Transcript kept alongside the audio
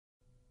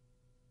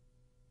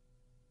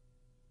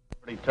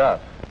Pretty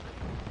tough.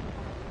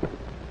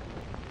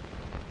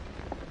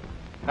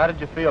 How did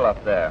you feel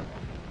up there?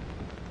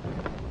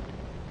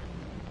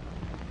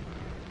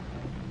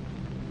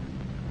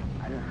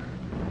 I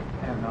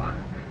don't know.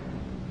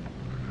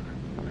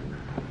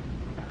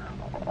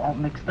 All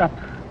mixed up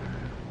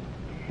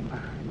in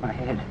my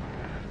head.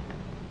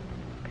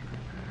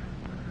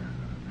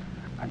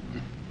 I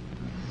just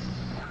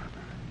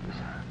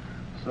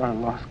sort of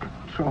lost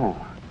control.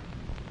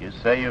 You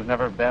say you've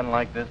never been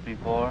like this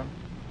before?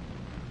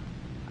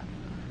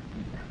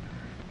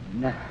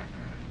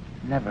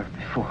 Never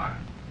before.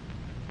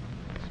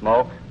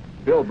 Smoke?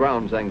 Bill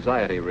Brown's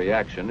anxiety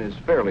reaction is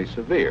fairly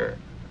severe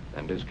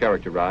and is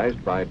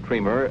characterized by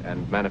tremor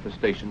and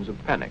manifestations of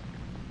panic.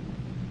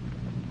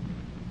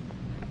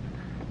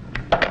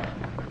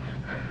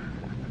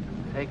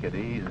 Take it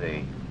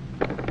easy.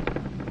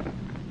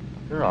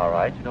 You're all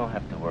right. You don't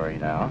have to worry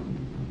now.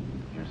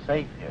 You're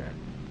safe here.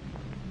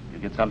 You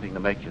get something to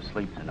make you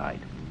sleep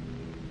tonight.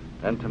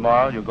 Then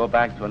tomorrow you'll go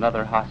back to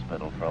another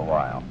hospital for a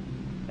while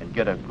and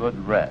get a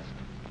good rest.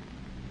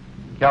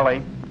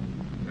 Kelly?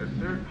 Yes,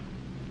 sir?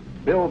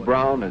 Bill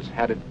Brown has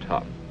had it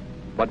tough,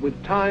 but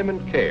with time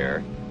and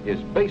care,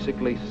 his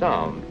basically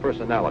sound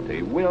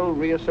personality will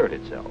reassert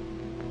itself.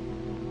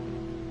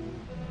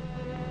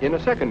 In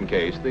a second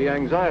case, the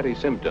anxiety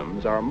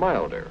symptoms are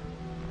milder.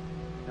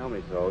 Tell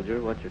me,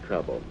 soldier, what's your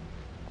trouble?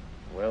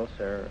 Well,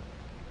 sir,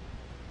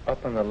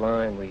 up on the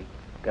line, we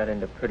got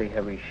into pretty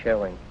heavy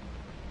shelling.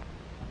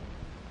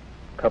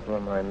 A couple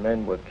of my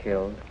men were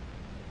killed.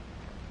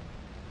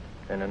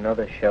 Then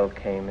another shell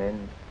came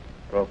in,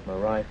 broke my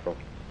rifle.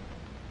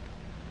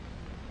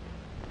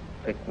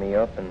 Picked me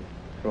up and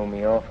threw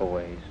me off a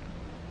ways.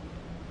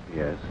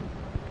 Yes.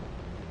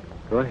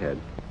 Go ahead.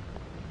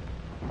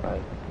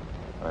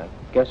 I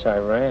guess I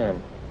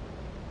ran.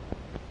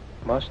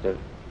 Must have.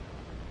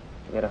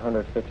 To get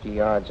 150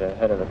 yards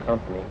ahead of the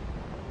company.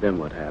 Then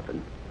what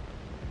happened?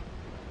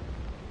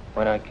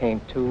 When I came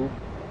to,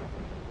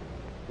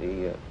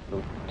 the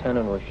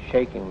lieutenant was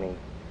shaking me.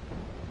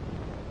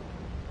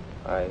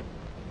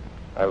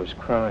 I was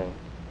crying.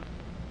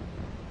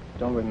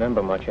 Don't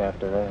remember much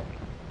after that.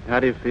 How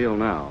do you feel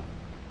now?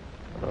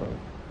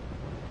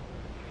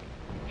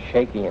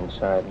 Shaky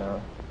inside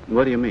now.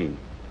 What do you mean?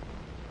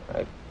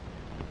 I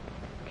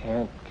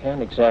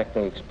can't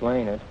exactly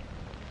explain it.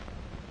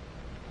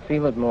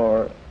 Feel it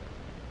more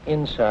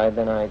inside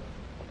than I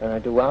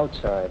do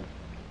outside.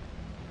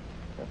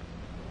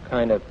 A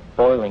kind of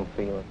boiling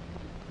feeling.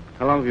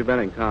 How long have you been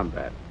in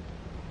combat?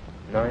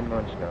 9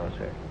 months now,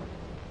 sir.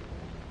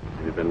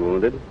 Have you been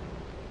wounded?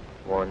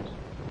 Once.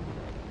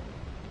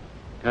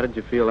 How did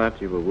you feel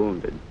after you were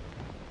wounded?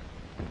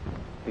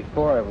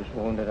 Before I was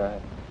wounded,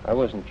 I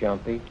wasn't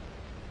jumpy.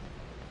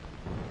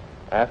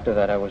 After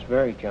that, I was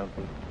very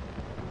jumpy.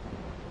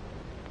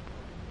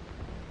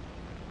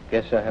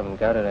 Guess I haven't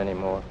got it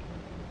anymore.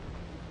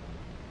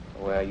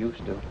 The way I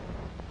used to.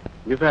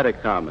 You've had a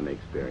common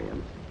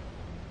experience.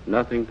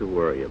 Nothing to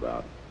worry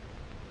about.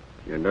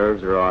 Your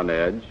nerves are on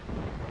edge.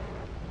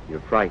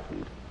 You're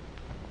frightened.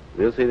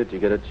 We'll see that you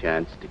get a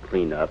chance to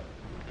clean up,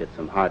 get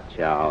some hot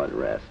chow, and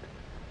rest.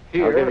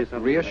 Here,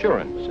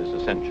 reassurance is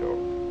essential.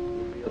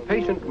 The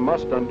patient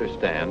must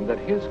understand that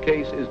his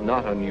case is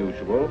not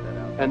unusual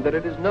and that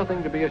it is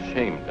nothing to be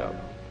ashamed of.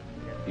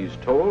 He's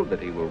told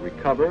that he will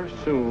recover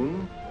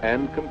soon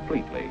and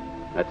completely.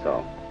 That's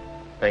all.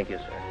 Thank you,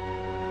 sir.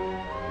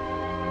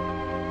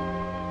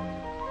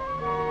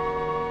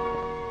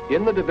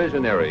 In the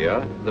division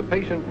area, the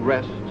patient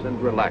rests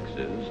and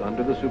relaxes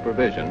under the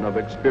supervision of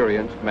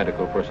experienced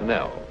medical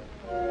personnel.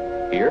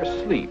 Here,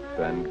 sleep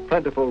and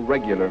plentiful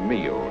regular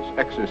meals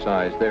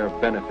exercise their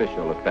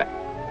beneficial effect.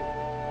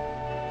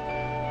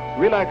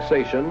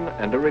 Relaxation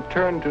and a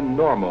return to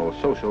normal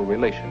social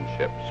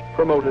relationships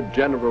promote a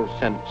general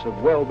sense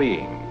of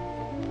well-being.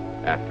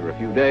 After a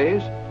few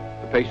days,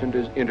 the patient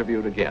is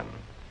interviewed again.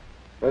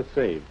 Let's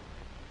see.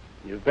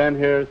 You've been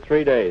here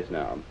 3 days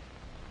now.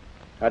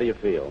 How do you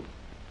feel?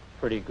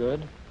 Pretty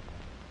good.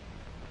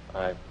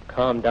 I've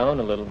calmed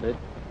down a little bit.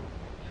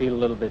 Feel a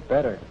little bit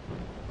better.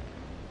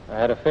 I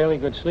had a fairly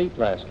good sleep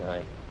last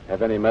night.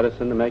 Have any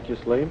medicine to make you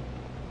sleep?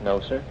 No,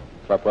 sir.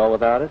 Slept well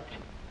without it?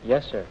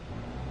 Yes, sir.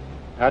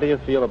 How do you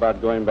feel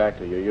about going back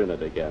to your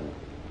unit again?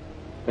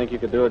 Think you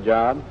could do a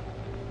job?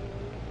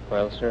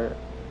 Well, sir,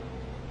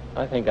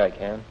 I think I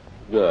can.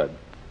 Good.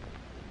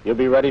 You'll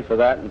be ready for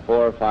that in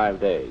 4 or 5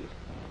 days.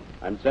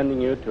 I'm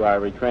sending you to our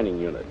retraining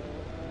unit.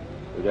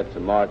 You'll get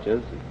some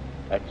marches,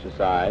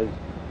 exercise,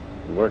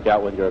 and work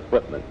out with your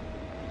equipment.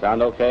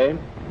 Sound okay?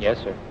 Yes,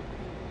 sir.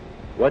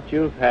 What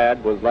you've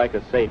had was like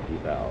a safety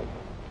valve,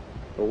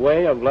 a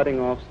way of letting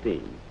off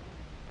steam.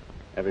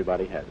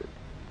 Everybody has it.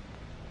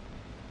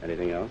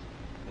 Anything else?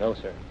 No,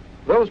 sir.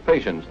 Those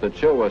patients that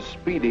show a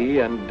speedy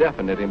and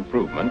definite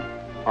improvement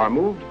are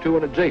moved to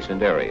an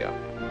adjacent area.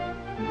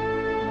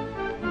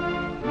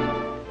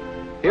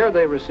 Here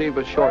they receive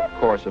a short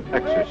course of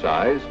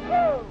exercise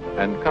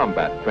and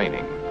combat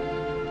training.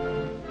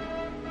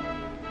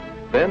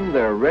 Then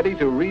they're ready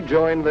to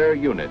rejoin their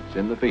units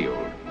in the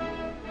field.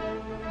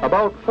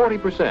 About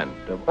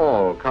 40% of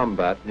all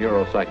combat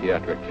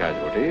neuropsychiatric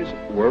casualties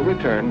were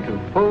returned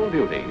to full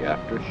duty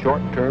after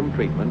short-term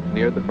treatment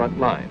near the front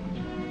lines.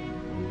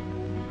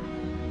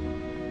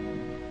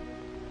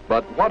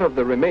 But what of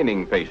the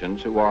remaining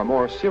patients who are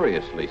more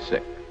seriously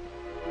sick?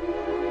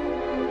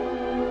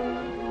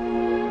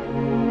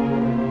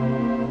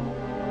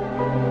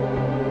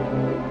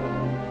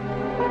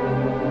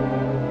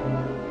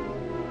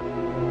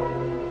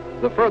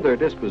 The further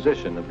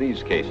disposition of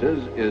these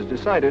cases is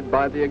decided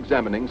by the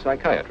examining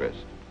psychiatrist.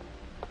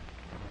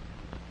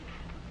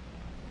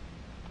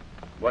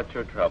 What's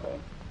your trouble?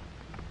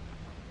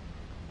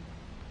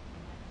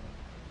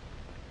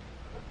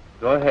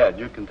 Go ahead,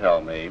 you can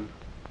tell me.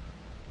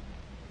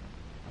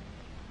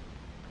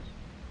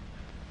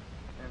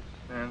 Can't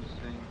stand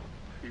seeing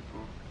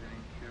people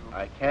getting killed.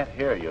 I can't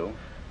hear you.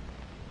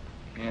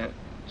 Can't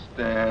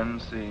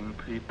stand seeing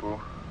people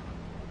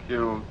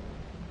killed.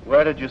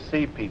 Where did you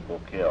see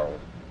people killed?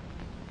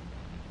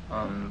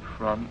 On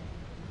front.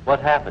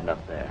 What happened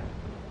up there?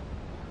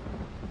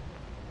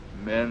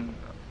 Men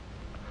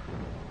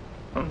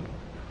on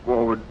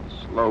forward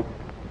slope.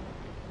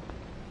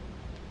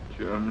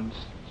 Germans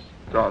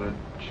started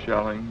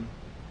shelling.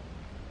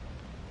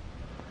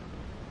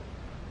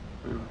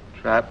 We were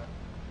trapped.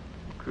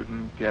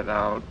 Couldn't get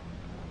out.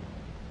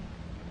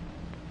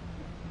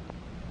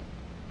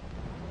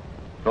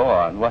 Go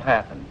on, what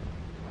happened?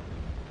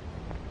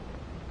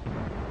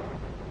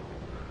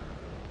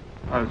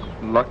 I was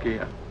lucky.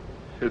 I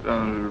hit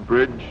under the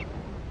bridge.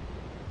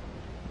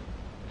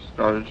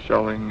 Started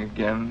shelling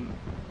again.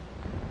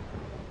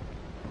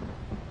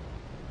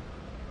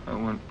 I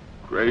went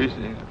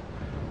crazy.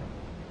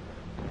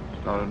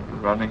 Started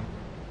running.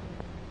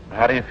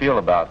 How do you feel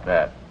about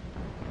that?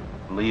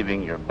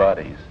 Leaving your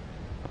buddies.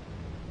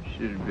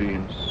 Should be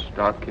in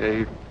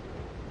stockade.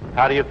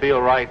 How do you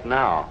feel right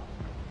now?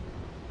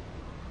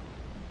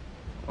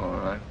 All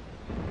right.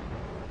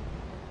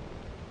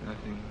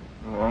 Nothing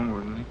wrong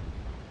with me.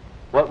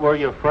 What were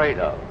you afraid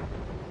of?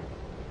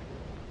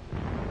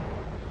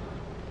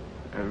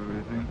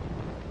 Everything.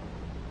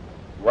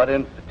 What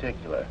in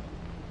particular?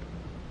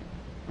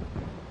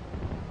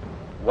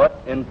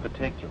 What in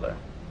particular?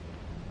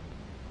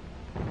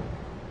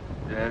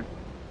 Dead.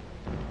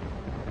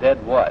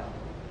 Dead what?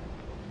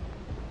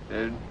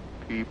 Dead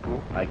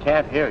people. I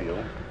can't hear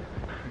you.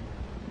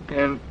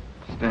 Can't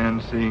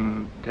stand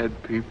seeing dead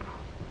people.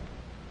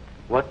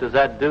 What does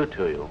that do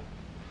to you?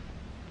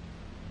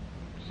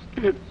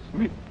 Scares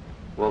me.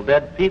 Well,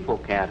 dead people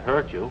can't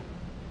hurt you.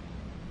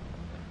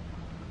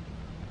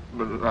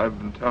 But I've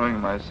been telling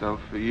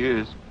myself for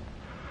years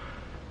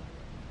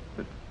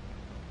that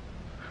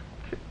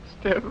I can't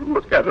stand to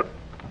look at it.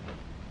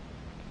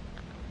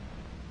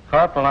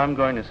 Corporal, I'm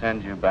going to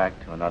send you back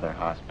to another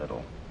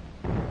hospital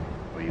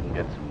where you can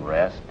get some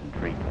rest and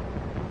treatment.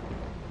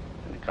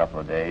 In a couple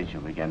of days,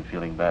 you'll begin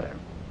feeling better.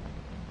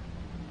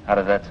 How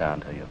does that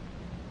sound to you?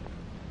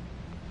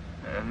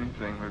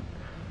 Anything but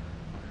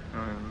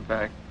going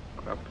back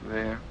up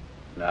there.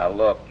 Now,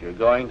 look, you're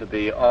going to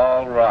be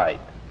all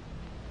right.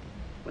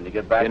 When you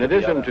get back In to the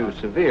addition other to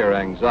hospital. severe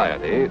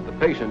anxiety, the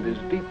patient is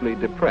deeply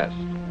depressed.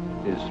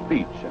 His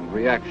speech and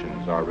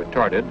reactions are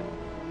retarded,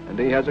 and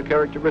he has a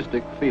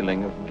characteristic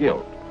feeling of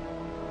guilt.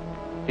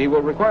 He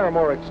will require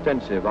more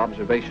extensive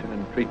observation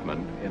and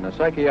treatment in a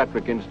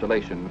psychiatric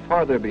installation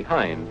farther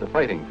behind the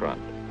fighting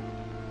front.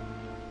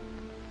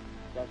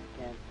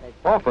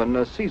 Often,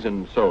 a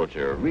seasoned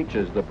soldier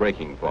reaches the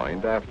breaking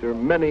point after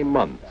many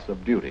months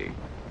of duty.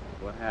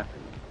 What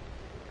happened?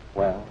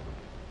 Well,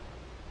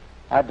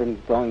 I've been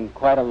going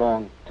quite a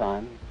long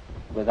time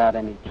without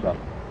any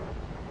trouble.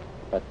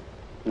 But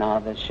now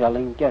the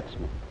shelling gets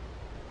me.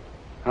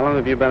 How long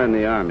have you been in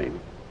the Army?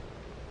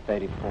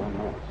 34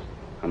 months.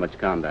 How much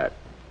combat?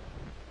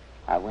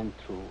 I went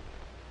through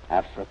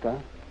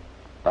Africa,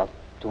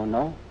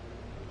 Baltuno,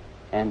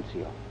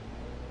 Anzio,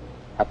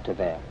 up to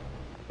there.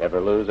 Ever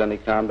lose any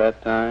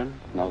combat time?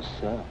 No,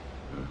 sir.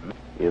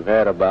 You've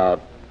had about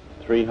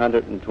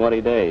 320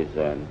 days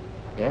then.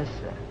 Yes,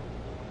 sir.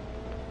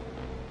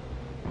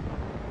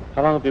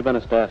 How long have you been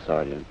a staff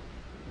sergeant?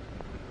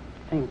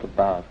 I think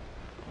about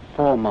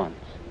 4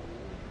 months.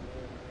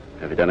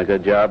 Have you done a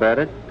good job at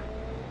it?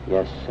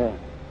 Yes, sir.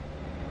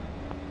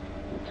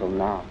 Until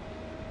now.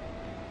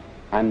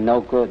 I'm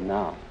no good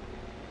now.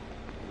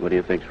 What do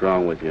you think's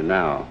wrong with you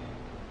now?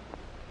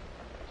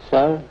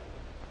 Sir,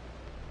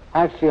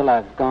 I feel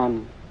I've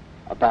gone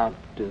about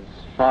as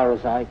far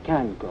as I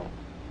can go.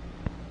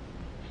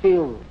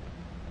 Feel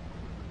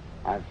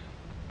I've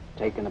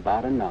taken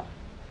about enough.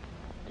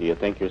 Do you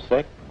think you're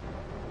sick?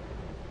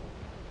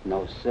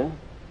 No, sir,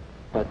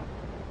 but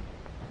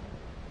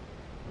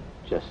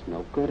just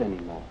no good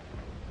anymore.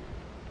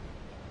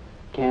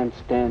 Can't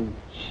stand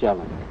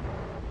shelling.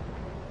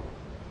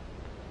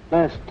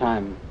 Last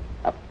time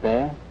up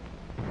there,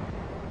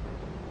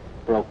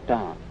 broke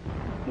down.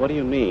 What do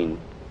you mean,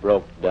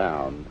 broke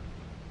down?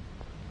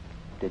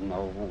 Didn't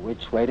know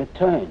which way to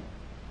turn.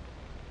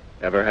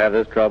 Ever have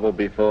this trouble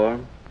before?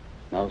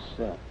 No,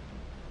 sir.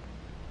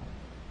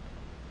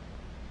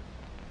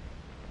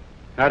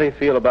 How do you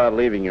feel about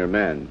leaving your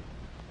men?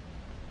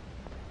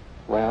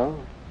 Well,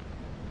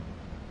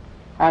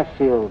 I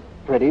feel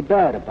pretty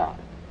bad about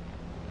it.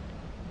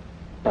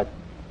 But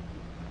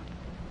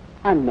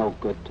I'm no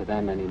good to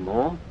them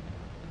anymore.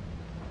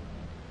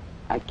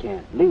 I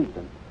can't leave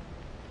them.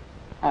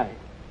 I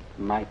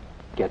might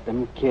get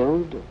them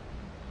killed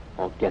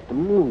or get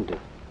them wounded.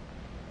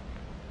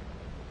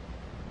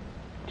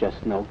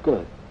 Just no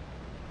good.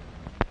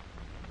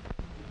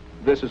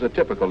 This is a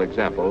typical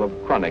example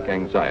of chronic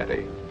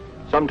anxiety,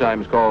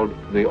 sometimes called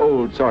the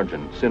old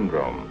sergeant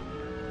syndrome.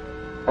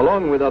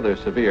 Along with other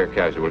severe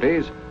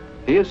casualties,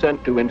 he is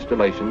sent to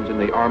installations in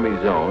the Army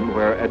zone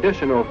where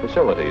additional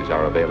facilities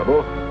are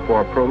available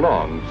for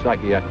prolonged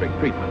psychiatric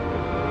treatment.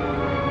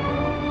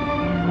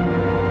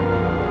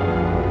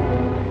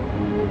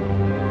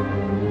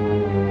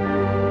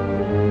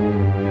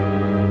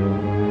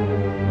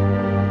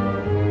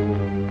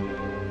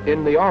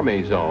 In the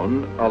Army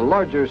zone, a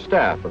larger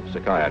staff of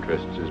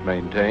psychiatrists is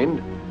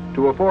maintained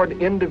to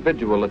afford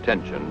individual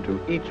attention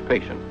to each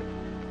patient.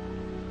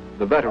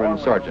 The veteran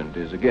sergeant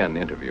is again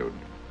interviewed.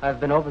 I've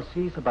been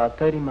overseas about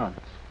 30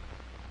 months.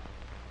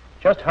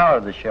 Just how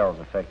did the shells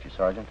affect you,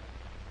 Sergeant?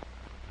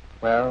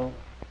 Well,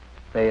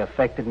 they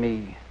affected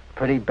me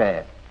pretty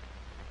bad.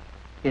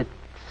 It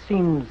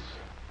seems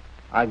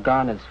I've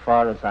gone as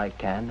far as I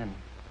can and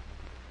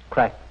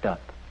cracked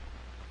up.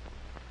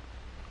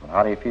 Well,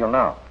 how do you feel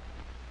now?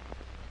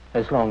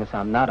 As long as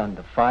I'm not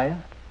under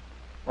fire,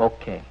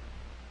 okay.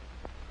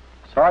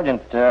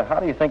 Sergeant,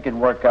 how do you think you'd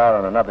work out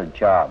on another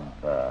job?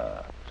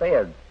 Say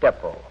a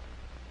depot.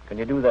 Can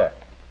you do that?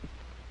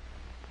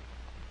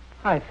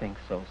 I think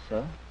so,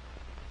 sir.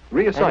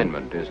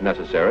 Reassignment is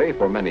necessary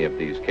for many of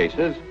these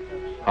cases.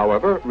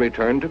 However,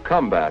 return to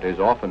combat is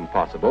often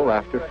possible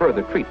after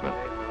further treatment.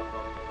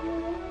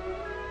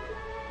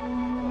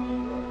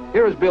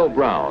 Here is Bill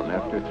Brown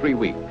after 3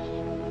 weeks.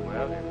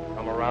 Well, you've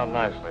come around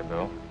nicely,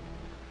 Bill.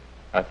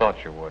 I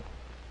thought you would.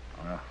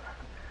 Well,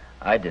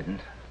 I didn't.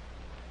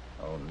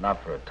 Oh,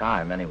 not for a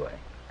time, anyway.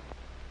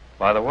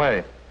 By the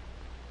way,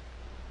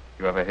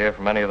 you ever hear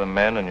from any of the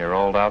men in your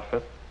old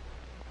outfit?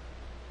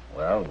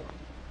 Well,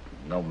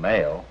 no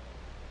mail.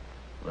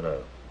 But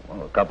a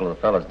couple of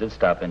the fellas did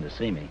stop in to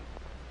see me.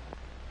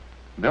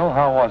 Bill,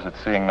 how was it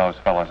seeing those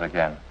fellas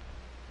again?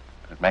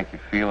 Did it make you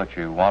feel that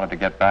you wanted to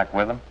get back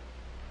with them?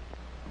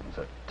 It's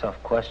a tough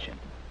question.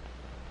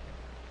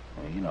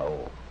 Well, you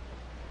know,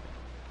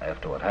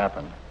 after what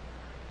happened,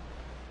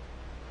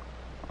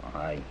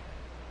 I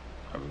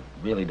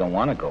really don't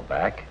want to go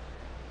back.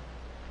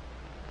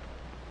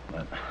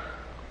 But,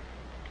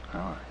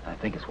 well, I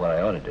think it's what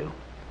I ought to do.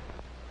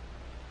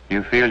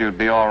 You feel you'd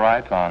be all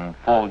right on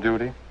full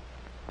duty?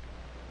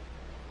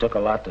 Took a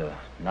lot to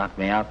knock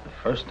me out the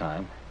first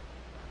time.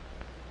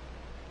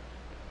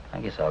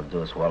 I guess I'll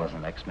do as well as the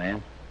next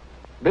man.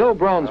 Bill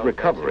Brown's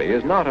recovery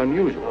is not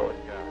unusual,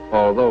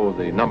 although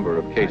the number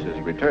of cases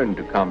returned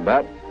to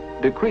combat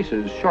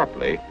decreases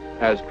sharply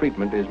as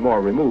treatment is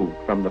more removed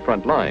from the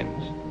front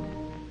lines.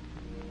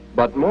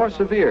 But more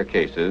severe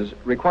cases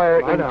require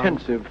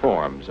intensive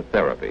forms of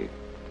therapy.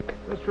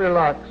 Just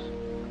relax.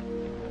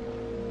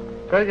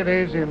 Take it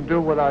easy and do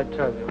what I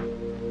tell you.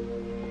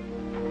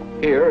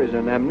 Here is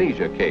an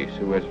amnesia case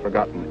who has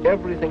forgotten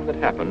everything that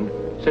happened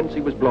since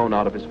he was blown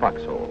out of his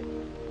foxhole.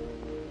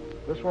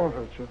 This won't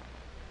hurt you.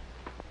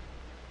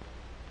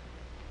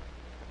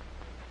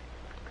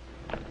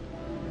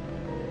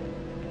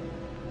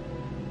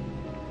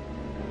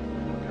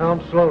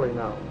 Count slowly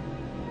now.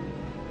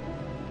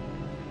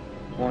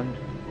 1,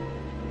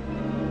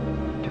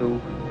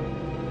 2,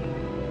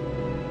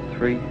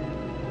 3.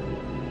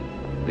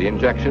 The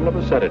injection of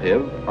a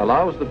sedative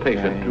allows the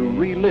patient to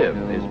relive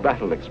his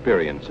battle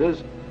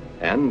experiences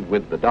and,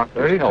 with the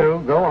doctor's 32,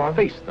 help, go on.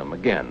 face them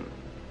again.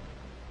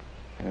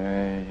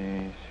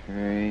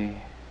 33,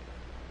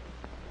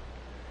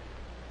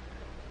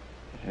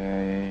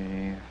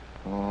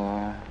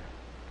 34,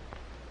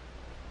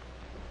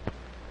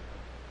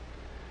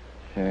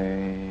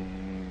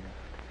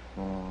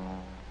 34.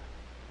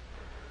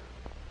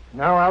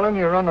 Now, Alan,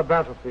 you're on the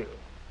battlefield.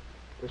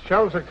 The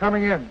shells are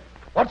coming in.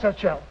 What's that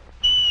shell?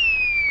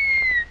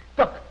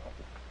 Duck!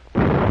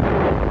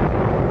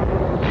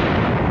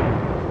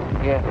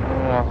 Get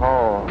in the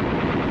hole. The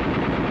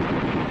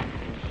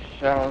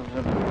shells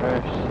are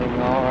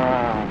bursting all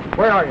around.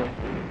 Where are you?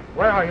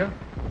 Where are you?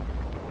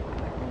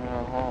 In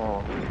the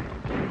hole.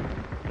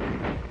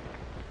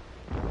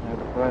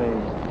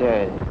 Everybody's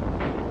dead.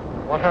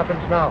 What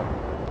happens now?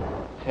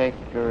 Take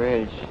the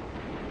ridge.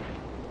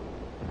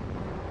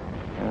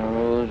 And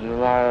lose a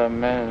lot of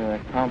men in the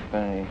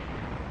company.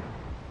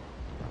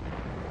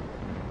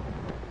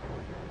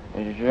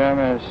 The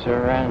Germans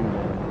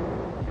surrender.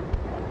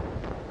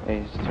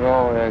 They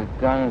throw their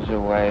guns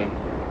away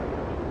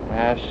and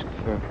ask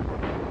for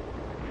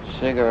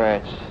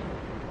cigarettes.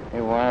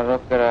 They want to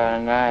look at our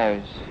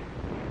knives.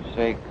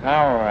 Say,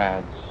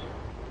 comrades.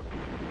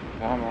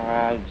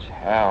 Comrades,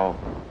 hell.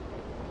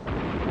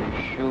 You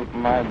shoot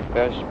my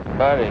best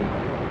buddy.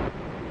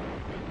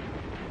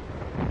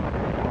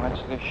 Watch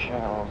the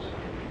shells.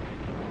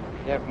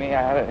 Get me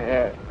out of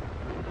here.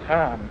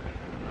 Tom.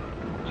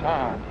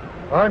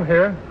 I'm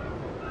here.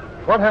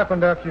 What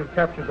happened after you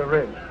captured the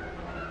ridge?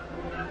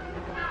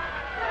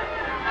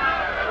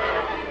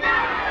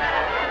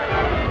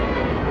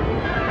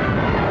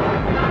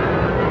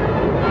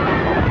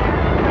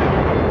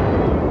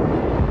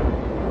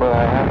 Will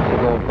I have to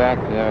go back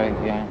there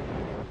again?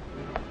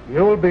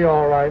 You'll be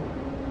all right.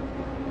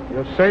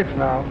 You're safe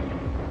now.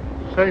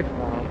 Safe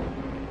now.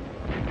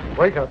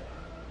 Wake up.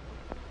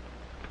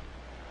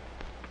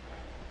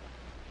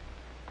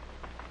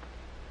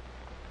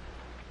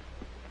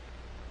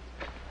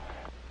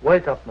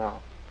 Wake up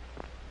now.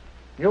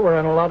 You were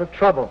in a lot of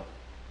trouble.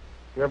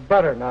 You're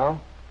better now.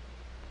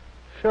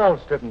 Shells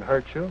didn't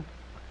hurt you.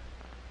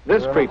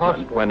 This You're in a treatment,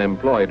 hospital. when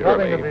employed Nothing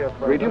to early, be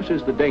afraid of.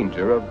 reduces the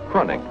danger of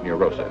chronic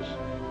neurosis.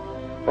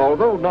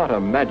 Although not a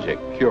magic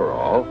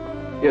cure-all,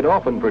 it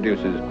often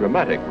produces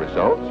dramatic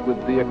results with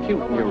the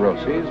acute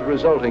neuroses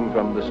resulting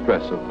from the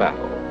stress of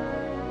battle.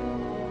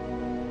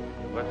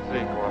 Let's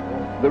see,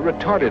 Corporal. The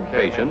retarded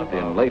patient,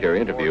 in later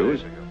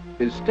interviews,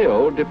 is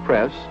still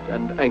depressed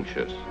and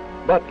anxious,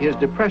 but his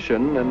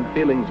depression and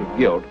feelings of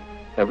guilt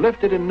have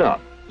lifted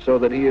enough so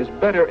that he is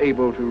better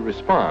able to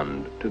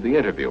respond to the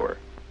interviewer.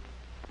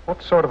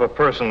 What sort of a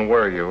person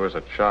were you as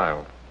a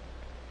child?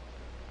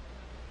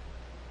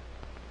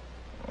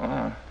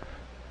 I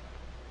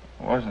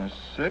wasn't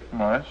sick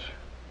much.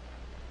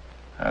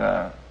 Had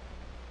a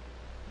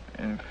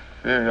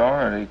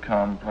inferiority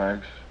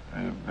complex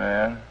pretty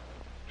bad.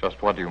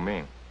 Just what do you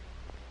mean?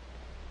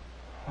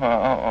 Well,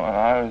 when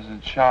I was a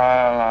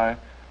child, I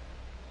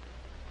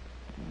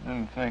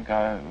didn't think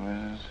I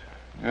was as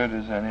good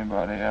as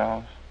anybody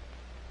else.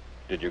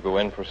 Did you go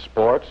in for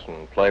sports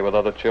and play with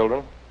other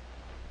children?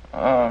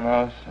 Oh,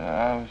 no, sir.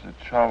 I was in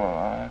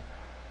trouble.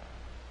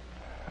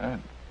 I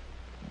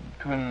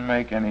couldn't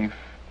make any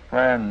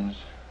friends.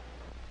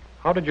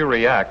 How did you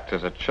react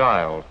as a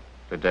child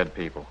to dead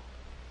people?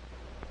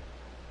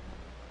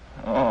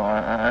 Oh,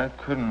 I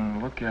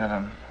couldn't look at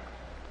them.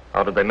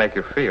 How did they make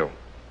you feel?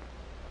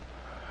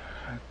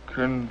 I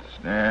couldn't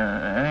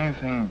stand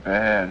anything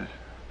bad.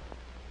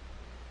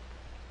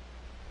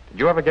 Did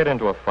you ever get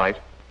into a fight?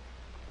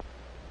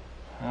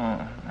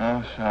 Oh,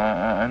 no, sir.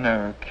 I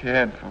never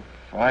cared for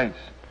fights.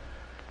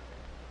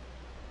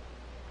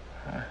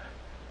 I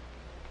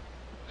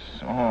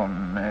saw a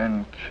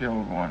man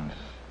killed once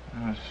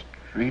in a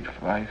street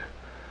fight.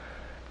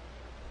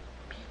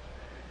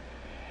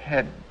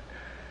 Head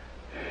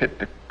hit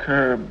the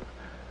curb.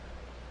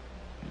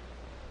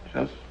 He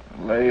just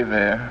lay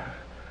there.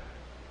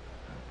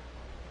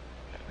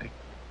 They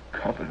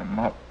covered him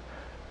up.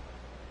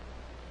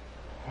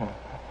 Oh,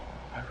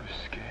 I was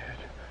scared.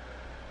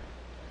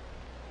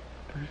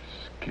 I was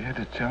scared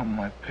to tell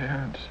my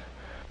parents.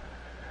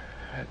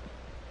 I had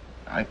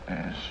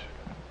nightmares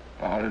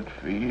about it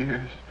for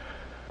years.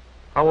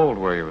 How old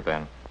were you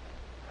then?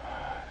 I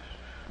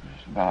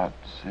was about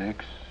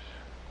 6.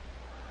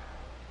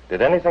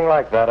 Did anything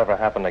like that ever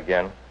happen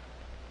again?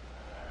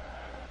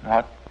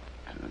 Not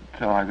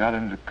till I got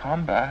into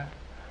combat.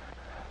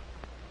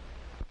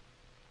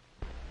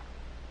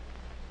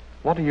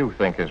 What do you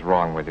think is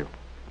wrong with you?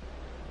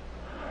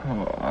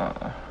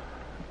 Oh,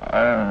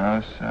 I don't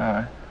know,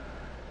 sir.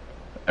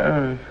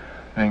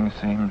 Everything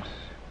seems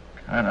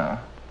kind of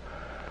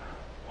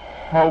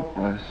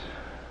hopeless.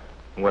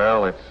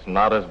 Well, it's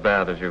not as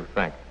bad as you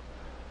think.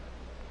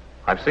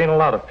 I've seen a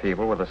lot of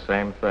people with the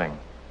same thing.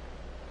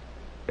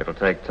 It'll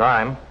take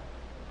time,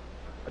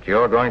 but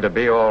you're going to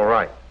be all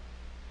right.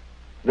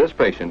 This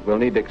patient will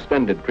need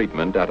extended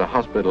treatment at a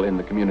hospital in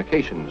the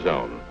communication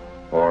zone,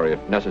 or if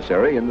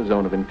necessary, in the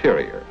zone of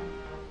interior.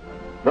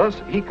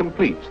 Thus, he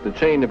completes the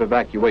chain of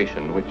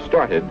evacuation which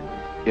started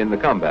in the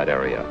combat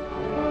area.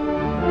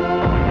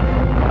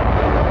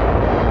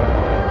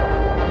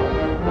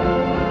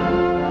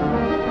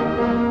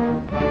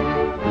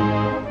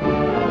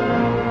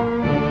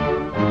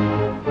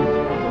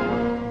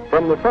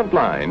 From the front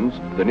lines,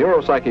 the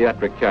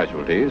neuropsychiatric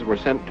casualties were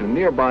sent to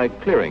nearby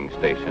clearing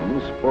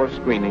stations for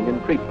screening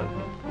and treatment.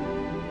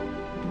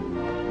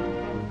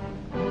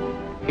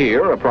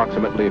 Here,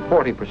 approximately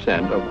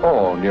 40% of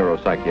all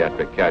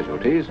neuropsychiatric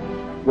casualties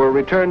were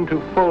returned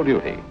to full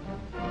duty.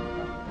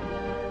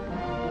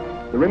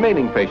 The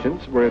remaining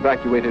patients were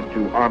evacuated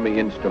to Army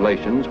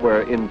installations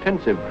where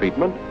intensive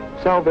treatment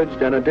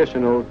salvaged an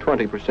additional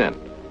 20%.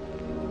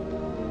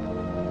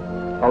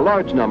 A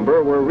large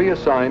number were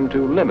reassigned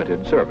to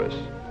limited service.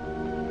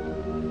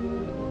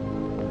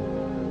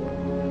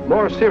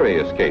 More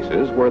serious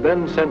cases were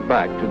then sent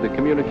back to the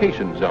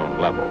communication zone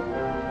level.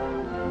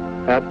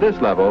 At this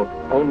level,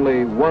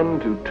 only 1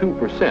 to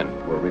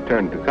 2% were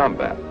returned to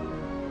combat.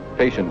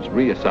 Patients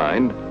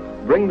reassigned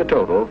bring the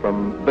total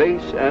from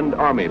base and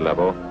Army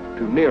level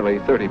to nearly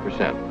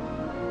 30%.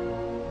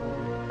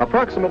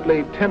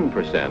 Approximately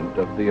 10%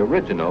 of the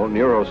original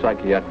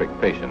neuropsychiatric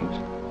patients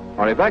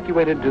are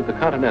evacuated to the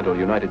continental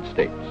United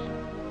States.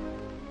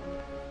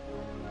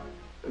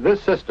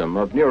 This system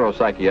of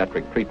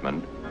neuropsychiatric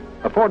treatment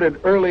afforded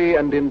early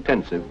and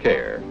intensive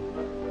care.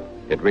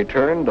 It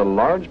returned a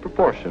large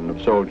proportion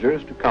of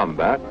soldiers to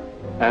combat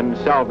and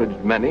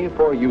salvaged many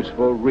for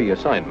useful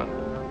reassignment.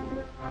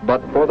 But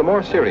for the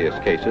more serious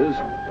cases,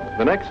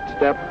 the next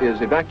step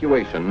is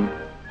evacuation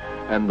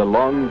and the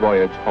long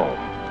voyage home.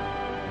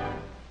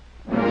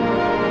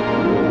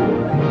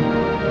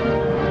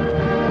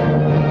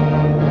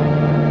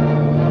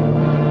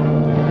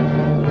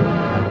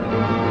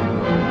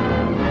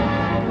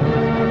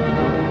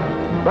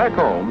 Back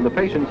home, the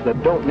patients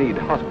that don't need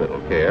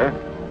hospital care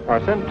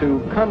are sent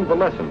to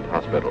convalescent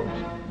hospitals,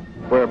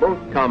 where both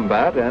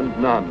combat and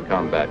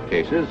non-combat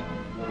cases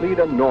lead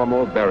a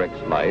normal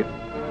barracks life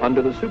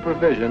under the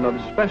supervision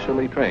of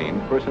specially trained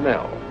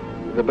personnel.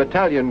 The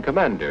battalion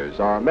commanders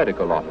are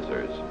medical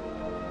officers.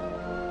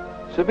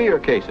 Severe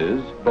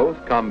cases,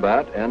 both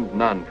combat and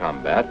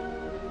non-combat,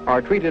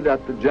 are treated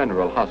at the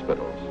general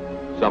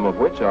hospitals, some of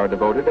which are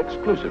devoted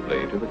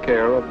exclusively to the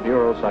care of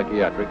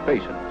neuropsychiatric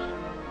patients.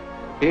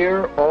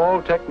 Here,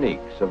 all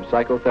techniques of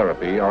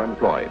psychotherapy are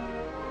employed.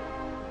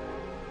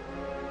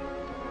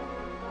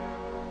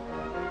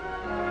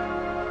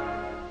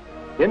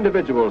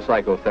 Individual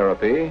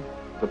psychotherapy,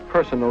 the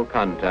personal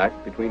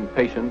contact between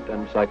patient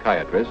and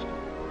psychiatrist,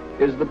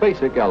 is the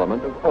basic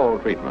element of all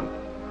treatment.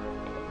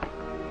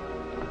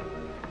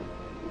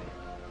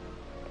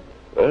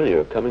 Well,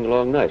 you're coming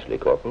along nicely,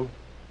 Corporal.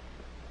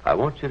 I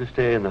want you to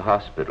stay in the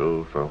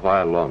hospital for a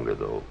while longer,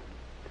 though.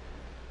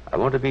 I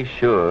want to be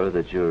sure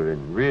that you're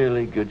in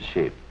really good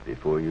shape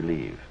before you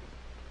leave.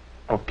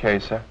 Okay,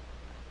 sir.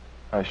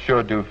 I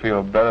sure do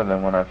feel better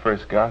than when I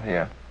first got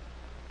here.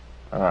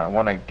 I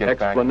want to get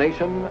back.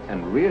 Explanation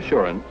and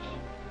reassurance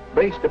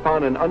based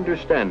upon an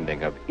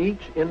understanding of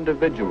each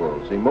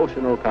individual's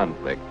emotional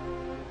conflict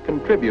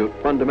contribute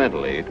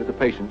fundamentally to the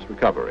patient's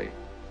recovery.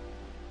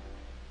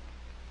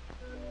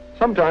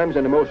 Sometimes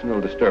an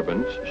emotional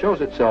disturbance shows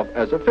itself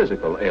as a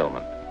physical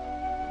ailment.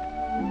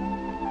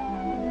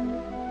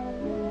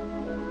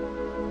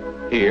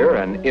 Here,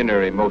 an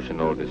inner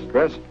emotional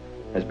distress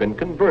has been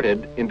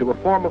converted into a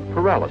form of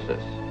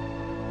paralysis.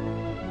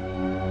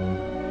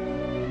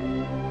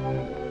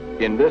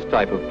 In this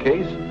type of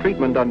case,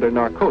 treatment under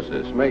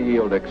narcosis may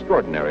yield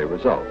extraordinary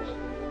results.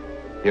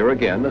 Here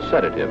again, a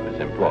sedative is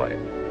employed.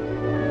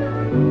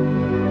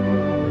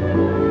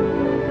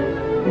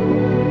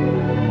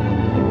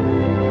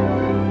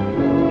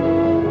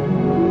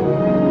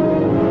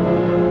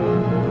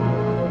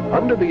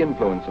 Under the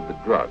influence of the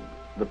drug,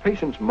 the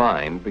patient's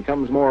mind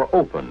becomes more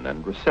open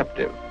and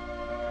receptive.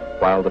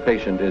 While the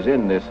patient is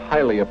in this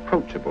highly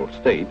approachable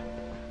state,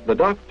 the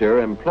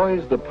doctor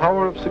employs the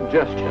power of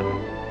suggestion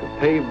to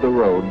pave the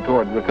road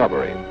toward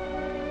recovery.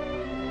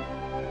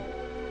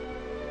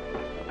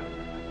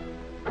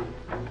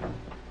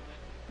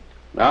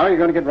 Now you're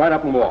going to get right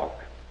up and walk.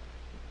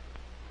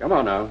 Come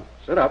on now,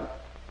 sit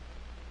up.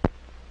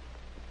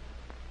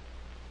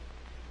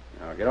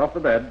 Now get off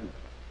the bed.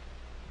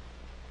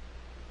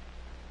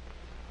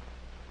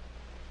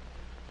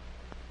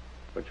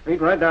 Put your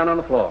feet right down on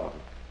the floor.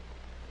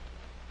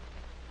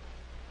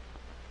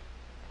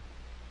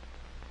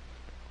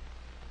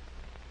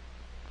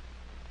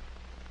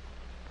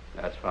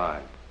 That's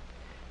fine.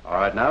 All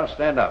right, now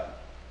stand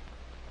up.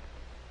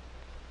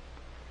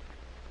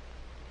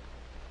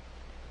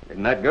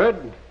 Isn't that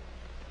good?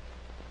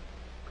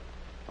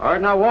 All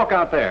right, now walk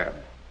out there.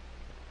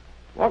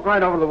 Walk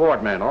right over to the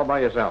ward man all by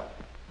yourself.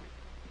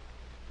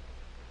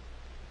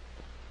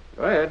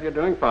 Go ahead, you're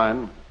doing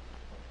fine.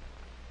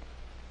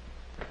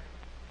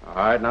 All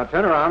right, now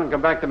turn around and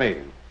come back to me.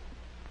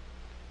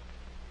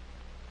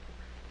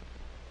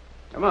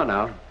 Come on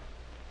now.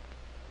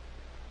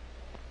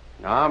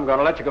 Now I'm going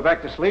to let you go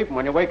back to sleep, and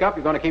when you wake up,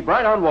 you're going to keep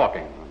right on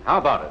walking. How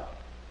about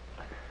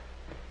it?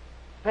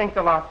 Thanks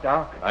a lot,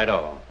 Doc.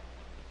 Righto.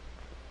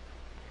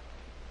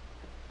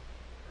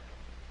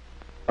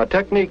 A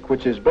technique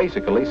which is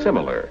basically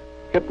similar,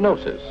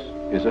 hypnosis,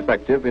 is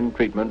effective in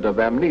treatment of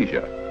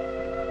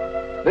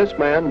amnesia. This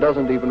man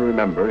doesn't even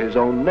remember his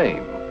own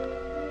name.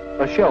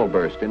 A shell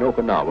burst in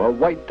Okinawa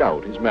wiped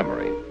out his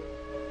memory.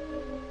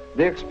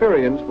 The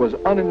experience was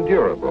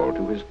unendurable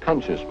to his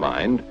conscious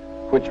mind,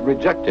 which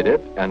rejected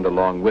it, and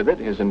along with it,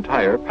 his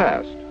entire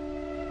past.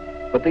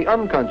 But the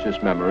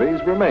unconscious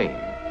memories remain.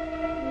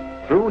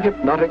 Through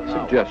hypnotic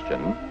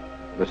suggestion,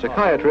 the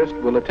psychiatrist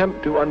will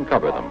attempt to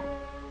uncover them.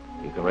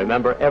 You can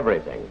remember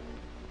everything.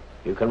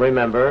 You can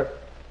remember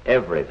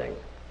everything.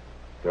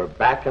 You're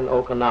back in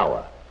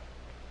Okinawa.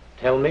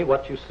 Tell me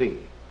what you see.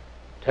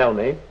 Tell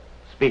me.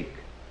 Speak.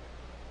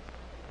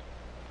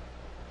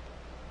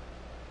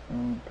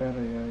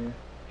 Battery area.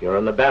 You're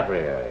in the battery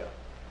area.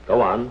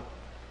 Go on.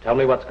 Tell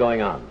me what's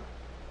going on.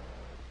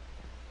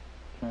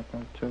 Jap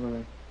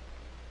artillery.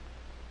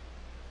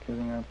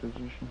 Getting our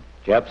position.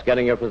 Jap's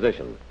getting your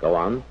position. Go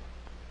on.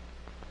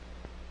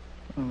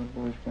 Oh, the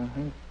boys got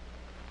hurt.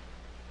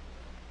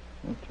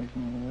 They're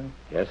taking it away.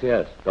 Yes,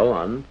 yes. Go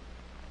on.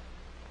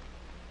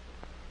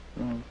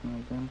 Going to my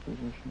gun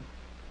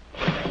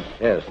position.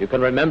 Yes, you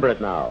can remember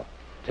it now.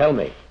 Tell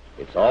me.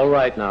 It's all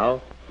right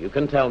now. You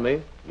can tell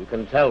me. You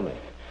can tell me.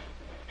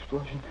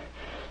 Explosion.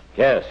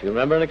 Yes, you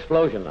remember an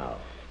explosion now.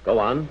 Go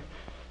on.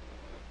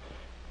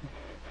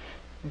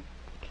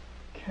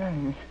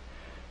 carrying me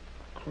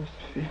across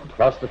the field.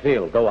 Across the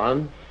field. Go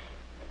on.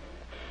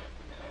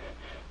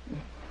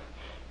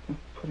 They're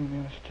putting me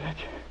on a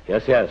stretcher.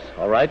 Yes, yes.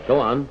 All right, go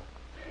on.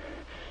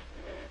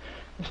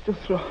 They're still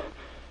throwing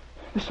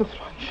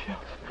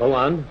shells. Go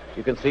on.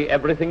 You can see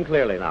everything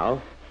clearly now.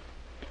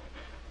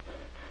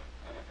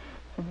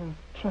 I'm in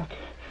a truck.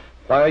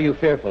 Why are you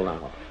fearful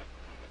now?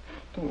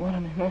 Don't want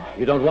any more.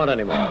 You don't want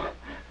any more.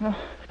 No.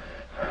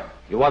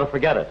 You want to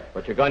forget it,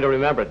 but you're going to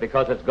remember it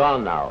because it's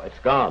gone now. It's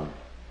gone.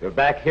 You're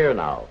back here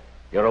now.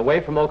 You're away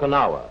from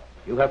Okinawa.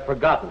 You have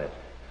forgotten it,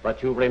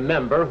 but you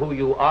remember who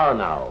you are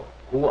now.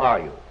 Who are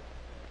you?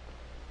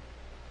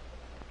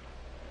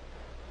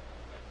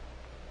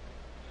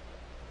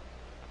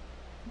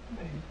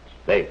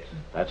 Bates.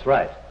 That's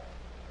right.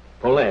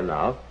 Full name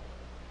now.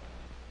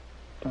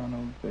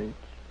 Donald Bates.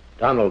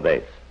 Donald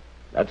Bates.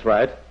 That's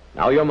right.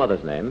 Now your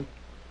mother's name.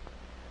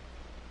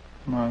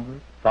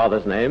 Margaret.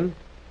 Father's name.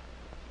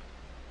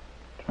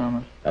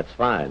 Thomas. That's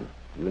fine.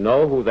 You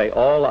know who they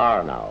all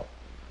are now.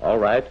 All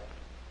right.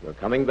 You're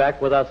coming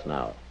back with us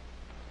now.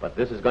 But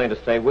this is going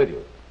to stay with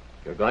you.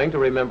 You're going to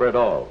remember it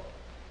all.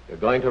 You're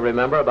going to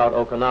remember about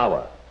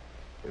Okinawa.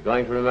 You're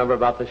going to remember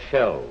about the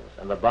shells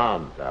and the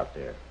bombs out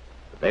there.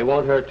 But they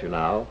won't hurt you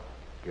now.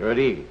 You're at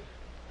ease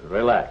and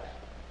relaxed.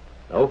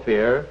 No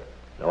fear,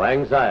 no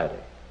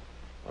anxiety.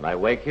 When I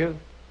wake you,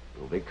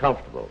 you'll be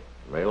comfortable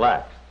and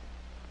relaxed.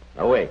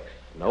 No aches,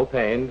 no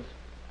pains,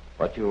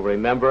 but you'll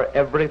remember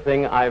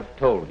everything I've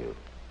told you.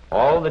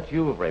 All that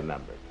you've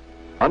remembered.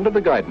 Under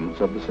the guidance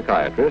of the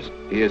psychiatrist,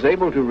 he is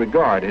able to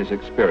regard his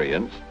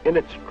experience in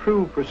its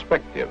true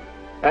perspective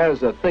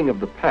as a thing of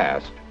the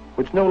past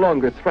which no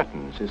longer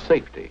threatens his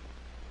safety.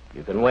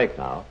 You can wake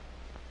now.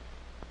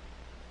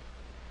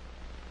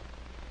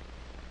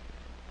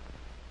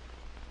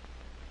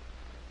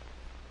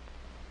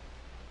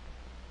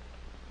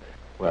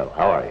 Well,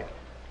 how are you?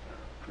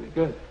 Pretty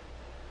good.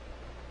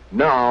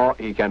 Now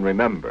he can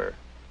remember.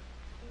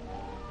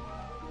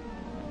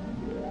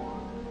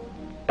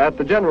 At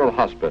the General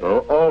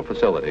Hospital, all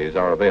facilities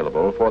are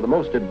available for the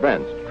most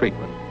advanced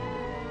treatment.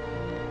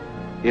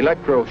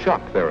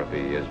 Electroshock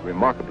therapy is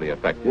remarkably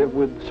effective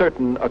with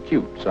certain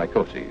acute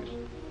psychoses.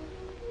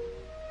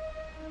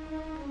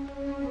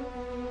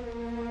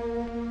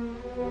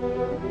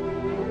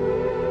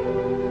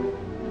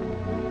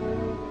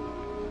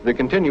 The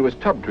continuous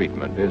tub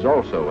treatment is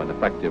also an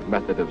effective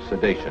method of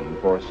sedation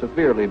for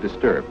severely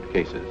disturbed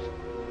cases.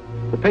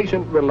 The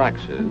patient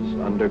relaxes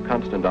under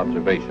constant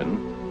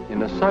observation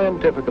in a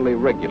scientifically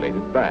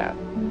regulated bath.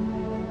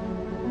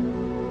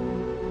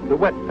 The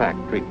wet pack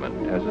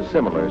treatment has a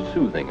similar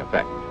soothing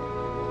effect.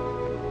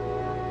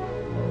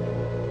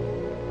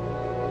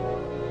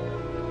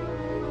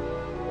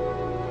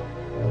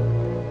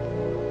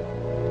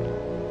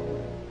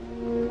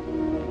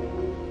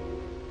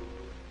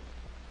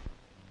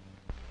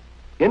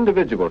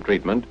 Individual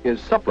treatment is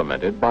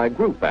supplemented by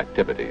group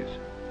activities.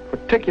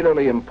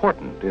 Particularly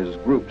important is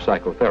group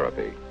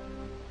psychotherapy.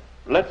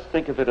 Let's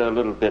think of it a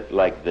little bit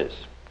like this.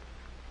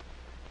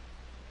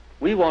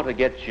 We want to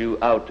get you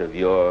out of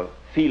your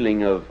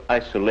feeling of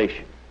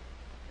isolation.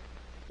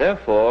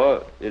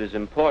 Therefore, it is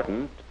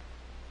important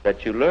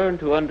that you learn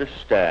to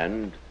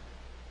understand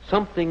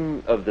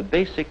something of the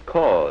basic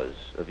cause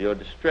of your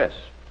distress.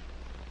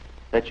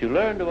 That you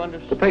learn to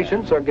understand. The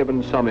patients are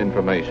given some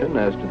information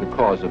as to the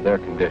cause of their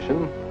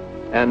condition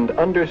and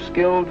under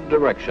skilled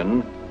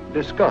direction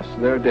discuss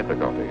their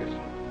difficulties,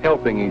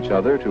 helping each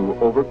other to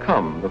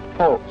overcome the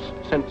false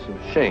sense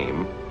of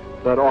shame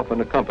that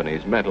often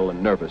accompanies mental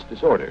and nervous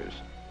disorders.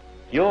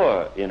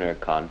 Your inner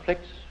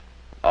conflicts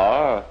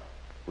are,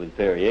 with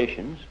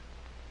variations,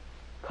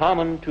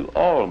 common to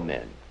all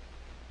men.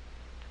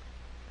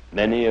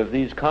 Many of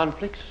these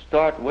conflicts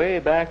start way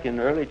back in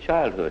early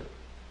childhood.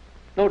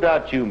 No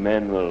doubt you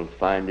men will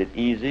find it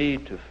easy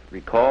to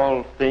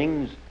recall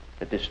things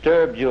that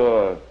disturbed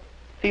your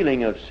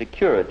feeling of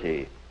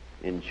security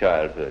in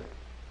childhood.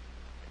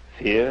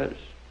 Fears,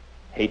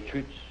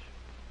 hatreds,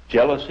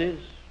 jealousies,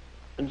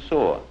 and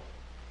so on.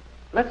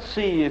 Let's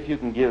see if you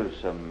can give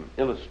some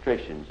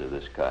illustrations of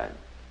this kind.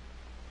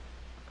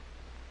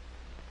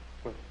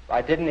 If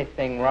I did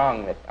anything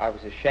wrong that I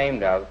was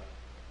ashamed of,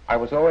 I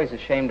was always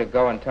ashamed to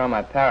go and tell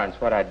my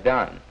parents what I'd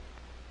done.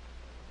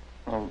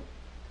 Oh,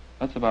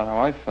 that's about how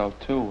I felt,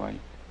 too.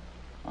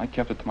 I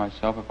kept it to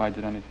myself if I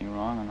did anything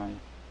wrong, and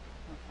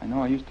I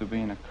know I used to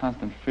be in a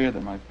constant fear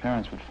that my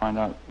parents would find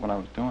out what I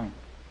was doing.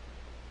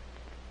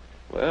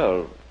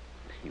 Well,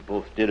 you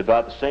both did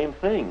about the same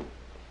thing.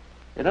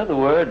 In other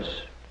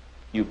words,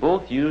 you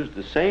both used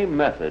the same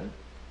method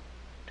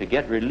to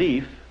get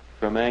relief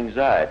from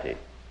anxiety.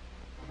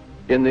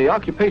 In the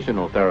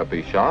occupational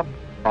therapy shop,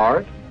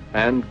 art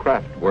and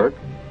craft work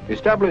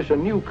establish a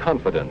new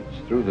confidence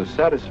through the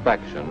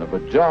satisfaction of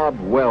a job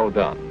well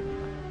done.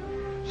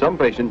 Some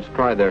patients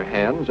try their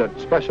hands at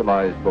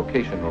specialized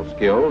vocational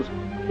skills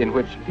in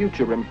which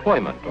future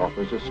employment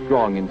offers a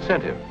strong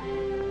incentive.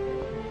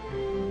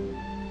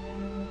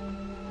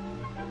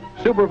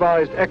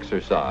 Supervised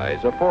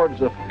exercise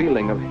affords a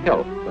feeling of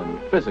health and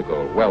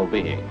physical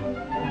well-being.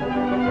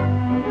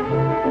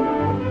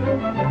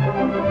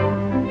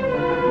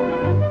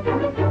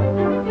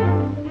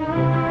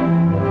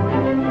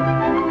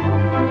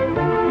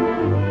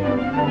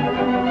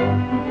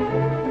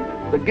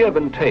 give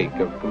and take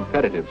of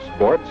competitive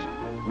sports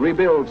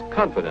rebuilds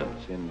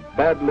confidence in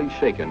badly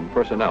shaken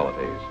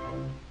personalities.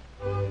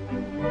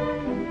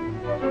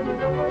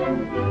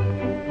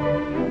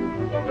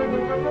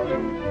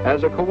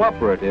 As a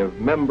cooperative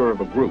member of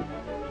a group,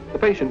 the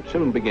patient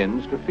soon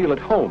begins to feel at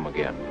home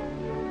again.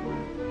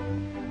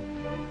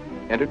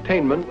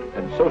 Entertainment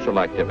and social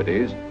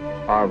activities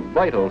are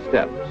vital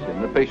steps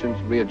in the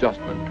patient's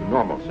readjustment to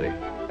normalcy.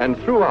 And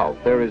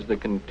throughout, there is the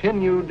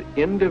continued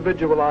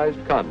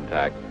individualized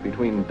contact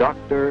between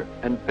doctor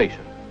and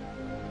patient.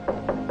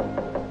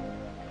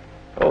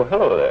 Oh,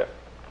 hello there.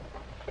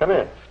 Come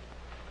in.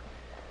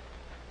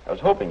 I was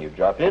hoping you'd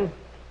drop in.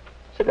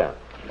 Sit down.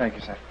 Thank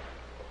you, sir.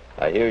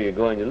 I hear you're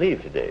going to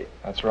leave today.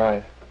 That's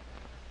right.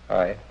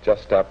 I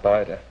just stopped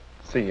by to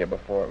see you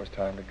before it was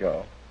time to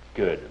go.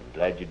 Good. I'm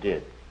glad you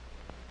did.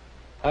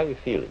 How are you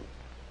feeling?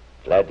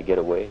 Glad to get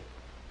away?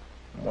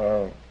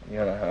 Well, you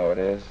know how it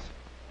is.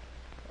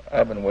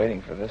 I've been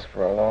waiting for this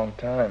for a long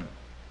time.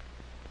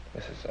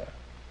 This is a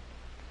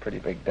pretty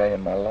big day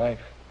in my life.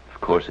 Of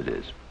course it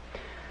is.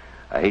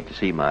 I hate to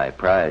see my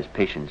prized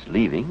patients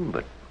leaving,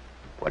 but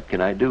what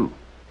can I do?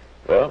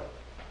 Well,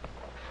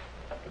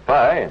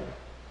 goodbye, and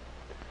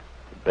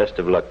best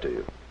of luck to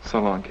you.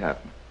 So long,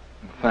 Captain.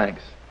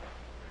 Thanks.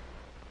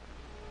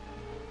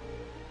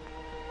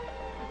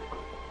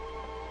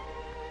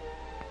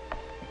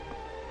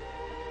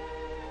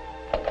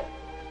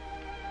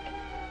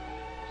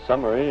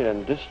 Summary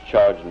and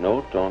discharge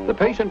note on... The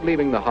patient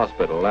leaving the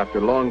hospital after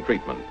long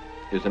treatment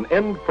is an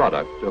end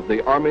product of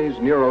the Army's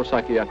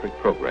neuropsychiatric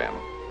program.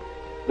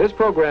 This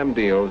program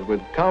deals with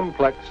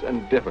complex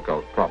and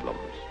difficult problems,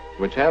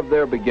 which have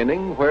their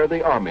beginning where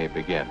the Army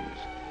begins,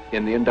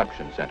 in the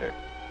induction center.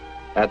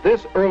 At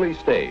this early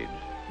stage,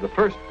 the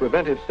first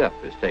preventive step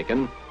is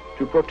taken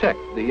to protect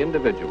the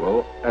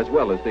individual as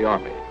well as the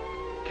Army.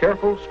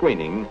 Careful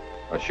screening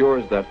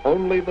assures that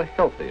only the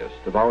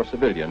healthiest of our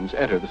civilians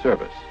enter the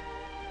service.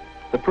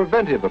 The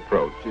preventive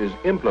approach is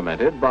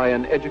implemented by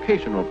an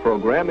educational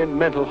program in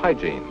mental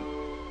hygiene.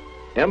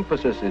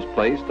 Emphasis is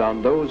placed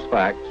on those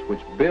facts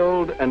which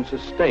build and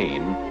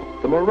sustain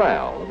the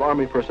morale of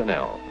Army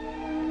personnel.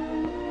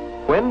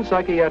 When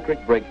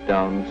psychiatric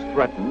breakdowns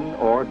threaten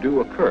or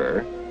do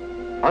occur,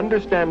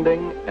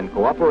 understanding and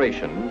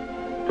cooperation,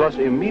 plus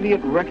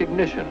immediate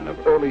recognition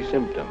of early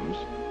symptoms,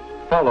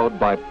 followed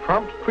by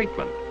prompt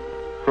treatment,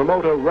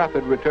 promote a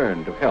rapid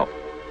return to health.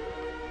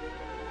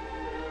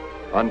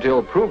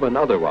 Until proven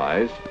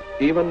otherwise,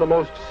 even the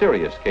most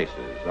serious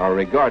cases are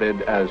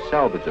regarded as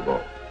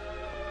salvageable.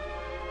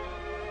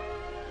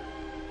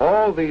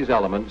 All these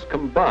elements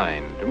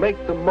combine to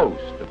make the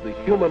most of the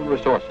human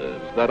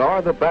resources that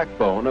are the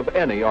backbone of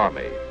any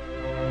army.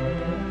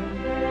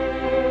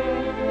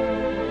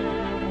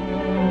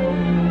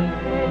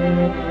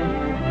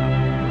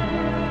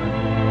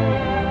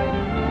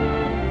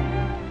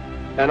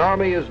 An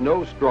army is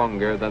no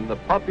stronger than the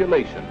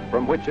population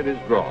from which it is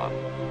drawn.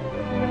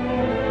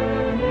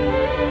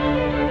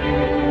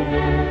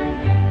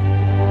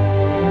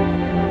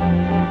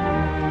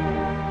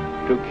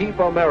 To keep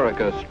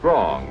America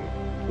strong,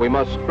 we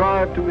must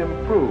strive to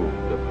improve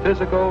the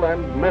physical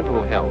and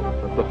mental health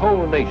of the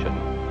whole nation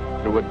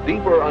through a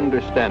deeper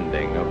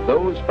understanding of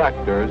those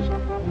factors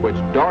which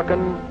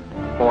darken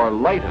or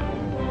lighten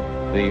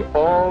the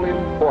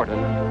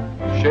all-important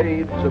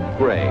shades of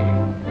gray.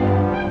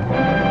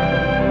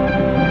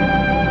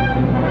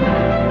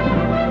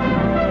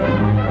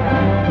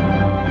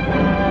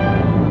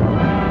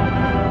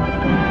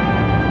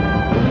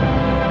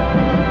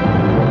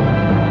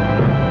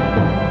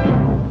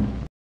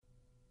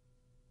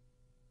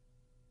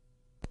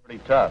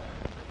 Tough.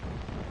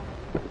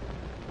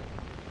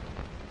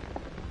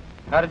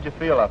 How did you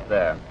feel up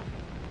there?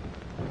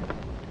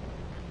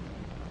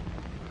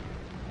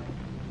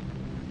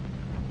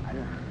 I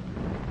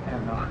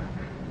don't know.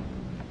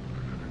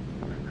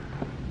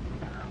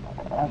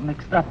 All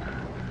mixed up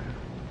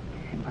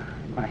in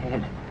my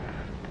head.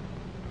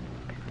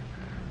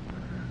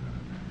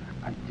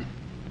 I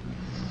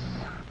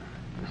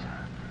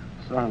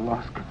just sort of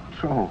lost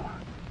control.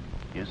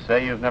 You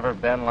say you've never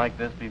been like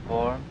this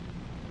before?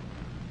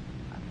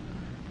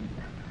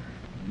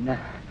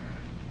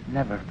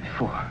 Never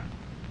before.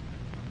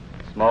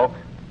 Smoke?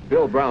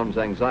 Bill Brown's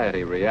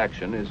anxiety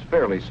reaction is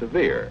fairly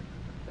severe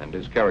and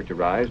is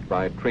characterized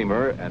by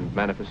tremor and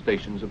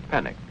manifestations of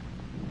panic.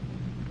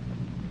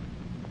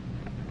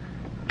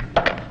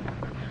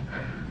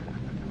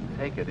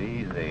 Take it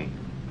easy.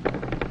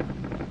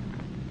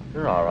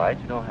 You're all right.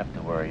 You don't have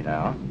to worry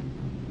now.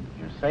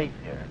 You're safe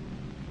here.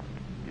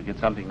 You get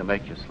something to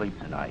make you sleep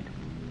tonight.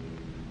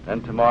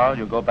 Then tomorrow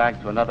you'll go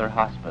back to another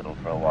hospital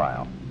for a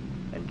while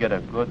and get a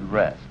good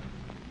rest.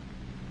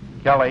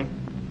 Kelly.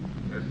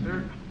 Yes,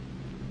 sir.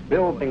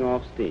 Building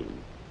off steam.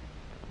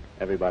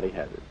 Everybody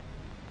has it.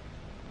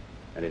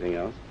 Anything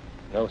else?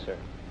 No, sir.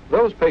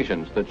 Those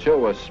patients that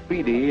show a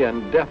speedy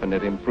and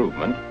definite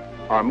improvement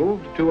are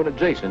moved to an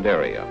adjacent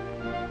area.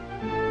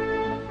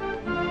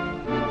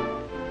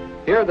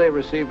 Here they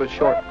receive a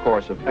short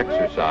course of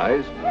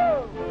exercise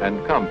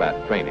and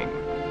combat training.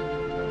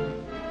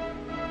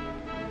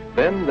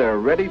 Then they're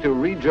ready to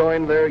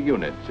rejoin their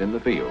units in the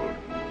field.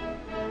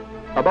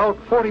 About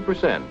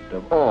 40%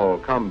 of all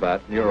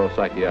combat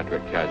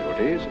neuropsychiatric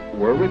casualties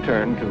were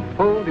returned to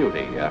full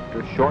duty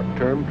after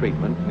short-term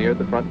treatment near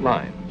the front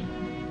lines.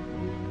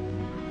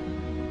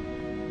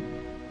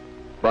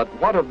 But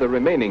what of the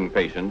remaining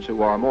patients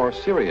who are more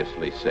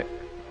seriously sick?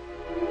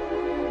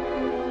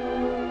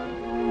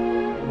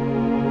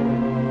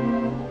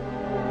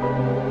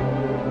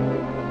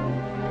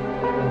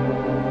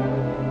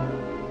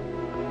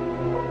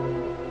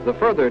 The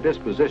further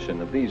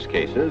disposition of these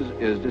cases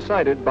is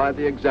decided by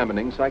the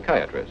examining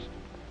psychiatrist.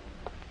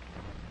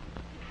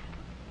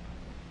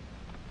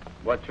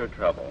 What's your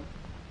trouble?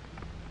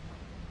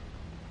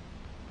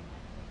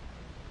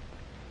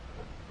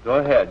 Go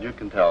ahead, you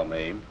can tell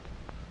me.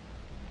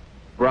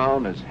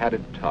 Brown has had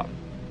it tough,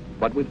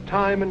 but with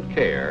time and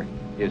care,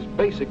 his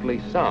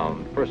basically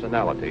sound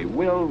personality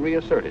will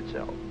reassert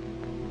itself.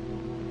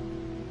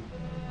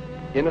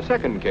 In a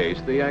second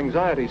case, the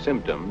anxiety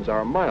symptoms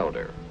are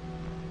milder.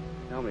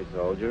 Tell me,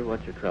 soldier,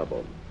 what's your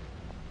trouble?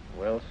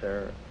 Well,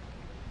 sir,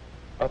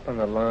 up on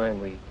the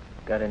line we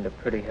got into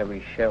pretty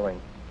heavy shelling.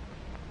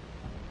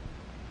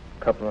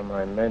 A couple of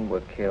my men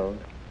were killed.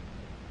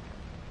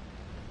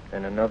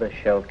 Then another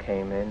shell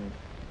came in,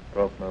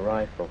 broke my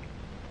rifle.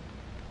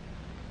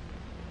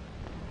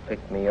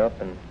 Picked me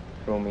up and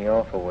threw me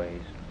off a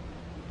ways.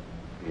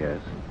 Yes.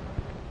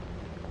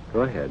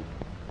 Go ahead.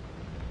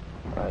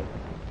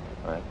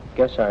 I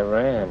guess I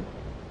ran.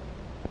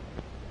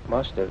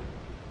 Must have.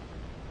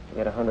 I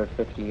got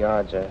 150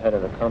 yards ahead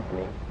of the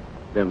company.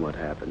 Then what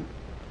happened?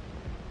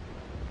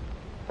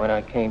 When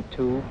I came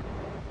to,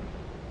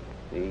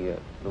 the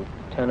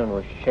lieutenant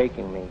was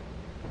shaking me.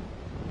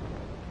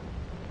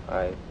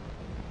 I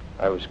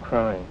was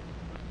crying.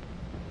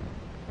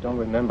 Don't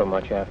remember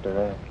much after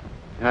that.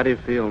 How do you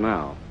feel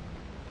now?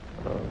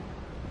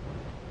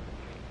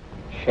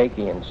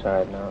 Shaky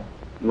inside now.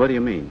 What do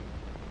you mean?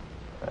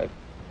 I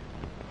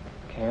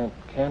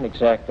can't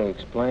exactly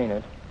explain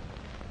it.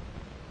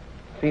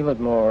 Feel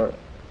it more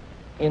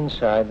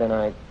inside than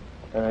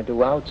I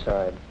do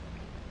outside.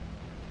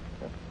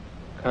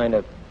 A kind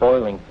of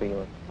boiling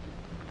feeling.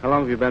 How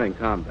long have you been in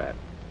combat?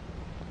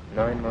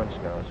 9 months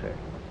now, sir.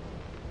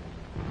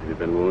 Have you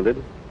been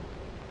wounded?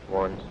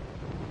 Once.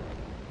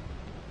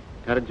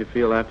 How did you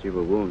feel after you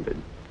were wounded?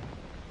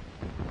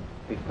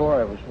 Before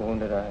I was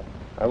wounded,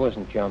 I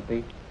wasn't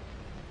jumpy.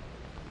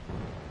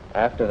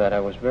 After that,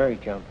 I was very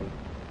jumpy.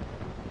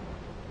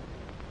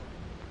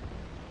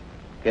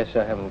 Guess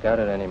I haven't got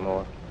it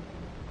anymore,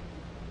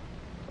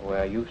 the way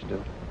I used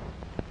to.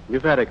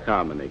 You've had a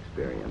common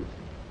experience.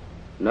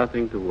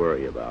 Nothing to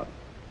worry about.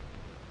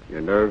 Your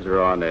nerves are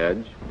on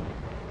edge.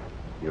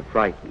 You're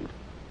frightened.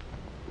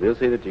 We'll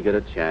see that you get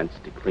a chance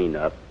to clean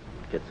up,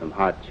 get some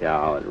hot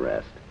chow, and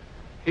rest.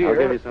 Here,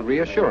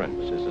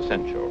 reassurance is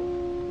essential.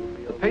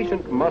 The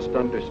patient must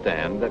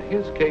understand that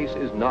his case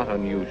is not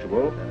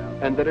unusual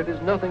and that it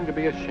is nothing to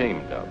be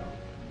ashamed of.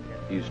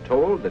 He's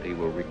told that he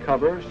will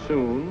recover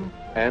soon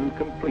and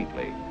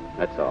completely.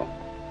 That's all.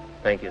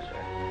 Thank you, sir.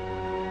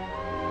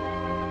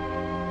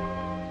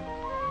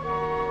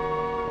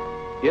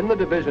 In the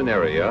division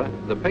area,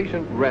 the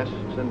patient rests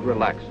and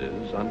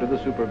relaxes under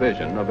the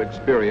supervision of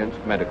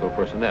experienced medical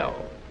personnel.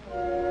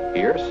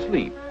 Here,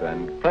 sleep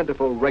and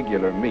plentiful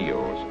regular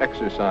meals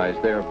exercise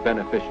their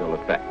beneficial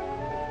effect.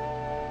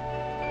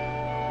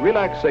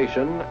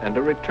 Relaxation and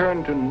a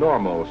return to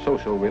normal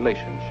social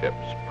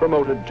relationships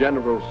promote a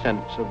general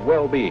sense of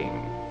well-being.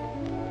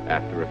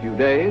 After a few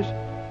days,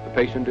 the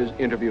patient is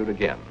interviewed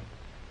again.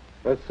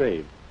 Let's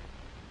see.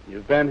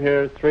 You've been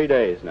here 3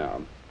 days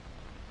now.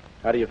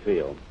 How do you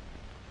feel?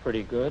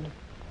 Pretty good.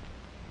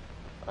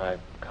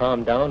 I've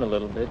calmed down a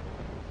little bit.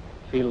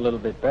 Feel a little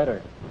bit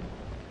better.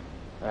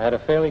 I had a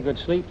fairly good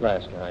sleep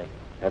last night.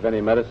 Have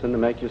any medicine to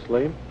make you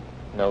sleep?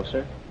 No,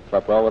 sir.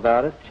 Slept well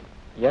without it?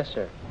 Yes,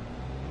 sir.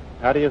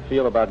 How do you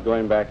feel about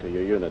going back to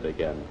your unit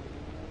again?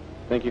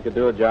 Think you could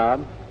do a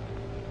job?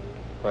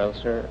 Well,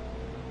 sir,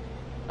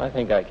 I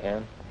think I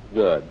can.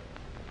 Good.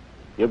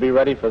 You'll be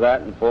ready for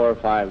that in 4 or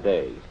 5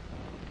 days.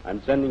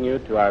 I'm sending you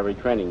to our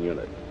retraining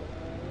unit.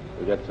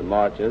 You'll get some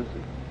marches,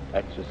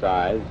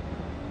 exercise,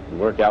 and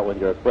work out with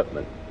your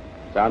equipment.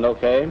 Sound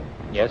okay?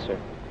 Yes, sir.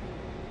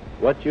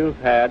 What you've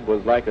had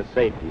was like a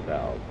safety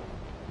valve,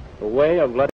 a way of letting